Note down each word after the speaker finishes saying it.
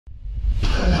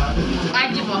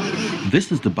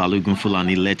This is the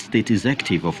Balogun-Fulani-led state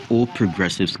executive of All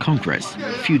Progressives Congress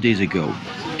a few days ago,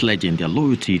 pledging their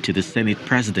loyalty to the Senate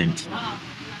President.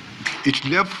 It's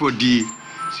left for the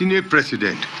Senate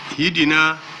President,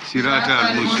 Hidina Sirata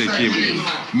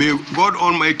al-Mustaqim. May God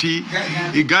Almighty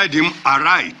guide him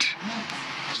aright.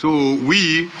 So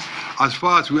we, as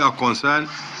far as we are concerned,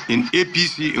 in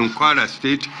APC in Kwara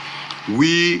State,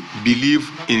 we believe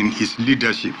in his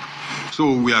leadership.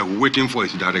 So we are waiting for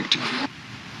his directive.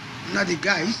 Now the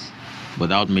guys.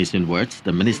 Without missing words,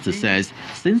 the minister says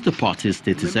since the party's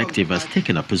state executive has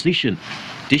taken a position,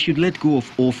 they should let go of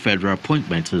all federal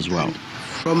appointments as well.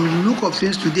 From the look of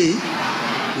things today,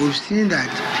 we've seen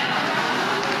that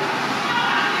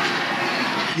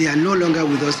they are no longer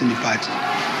with us in the party.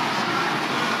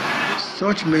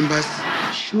 Such members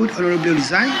should honorably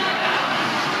resign,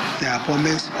 their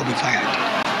appointments or be fired,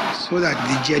 so that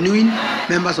the genuine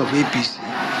members of APC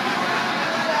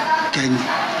can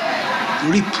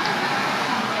reap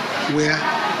where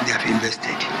they have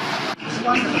invested.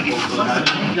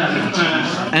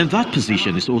 And that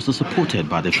position is also supported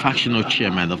by the factional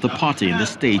chairman of the party in the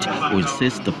state, who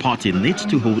insists the party needs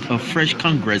to hold a fresh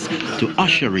Congress to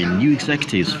usher in new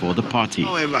executives for the party.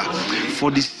 However,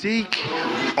 for the sake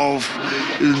of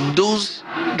those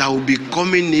that will be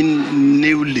coming in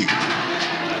newly,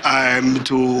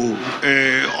 to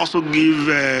also give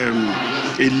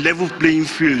a level playing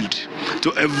field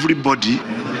to everybody.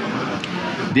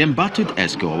 The embattled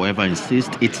ESCO, however,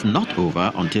 insists it's not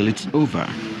over until it's over.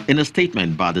 In a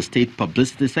statement by the State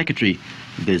Publicity Secretary,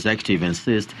 the executive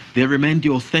insists they remain the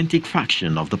authentic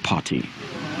faction of the party.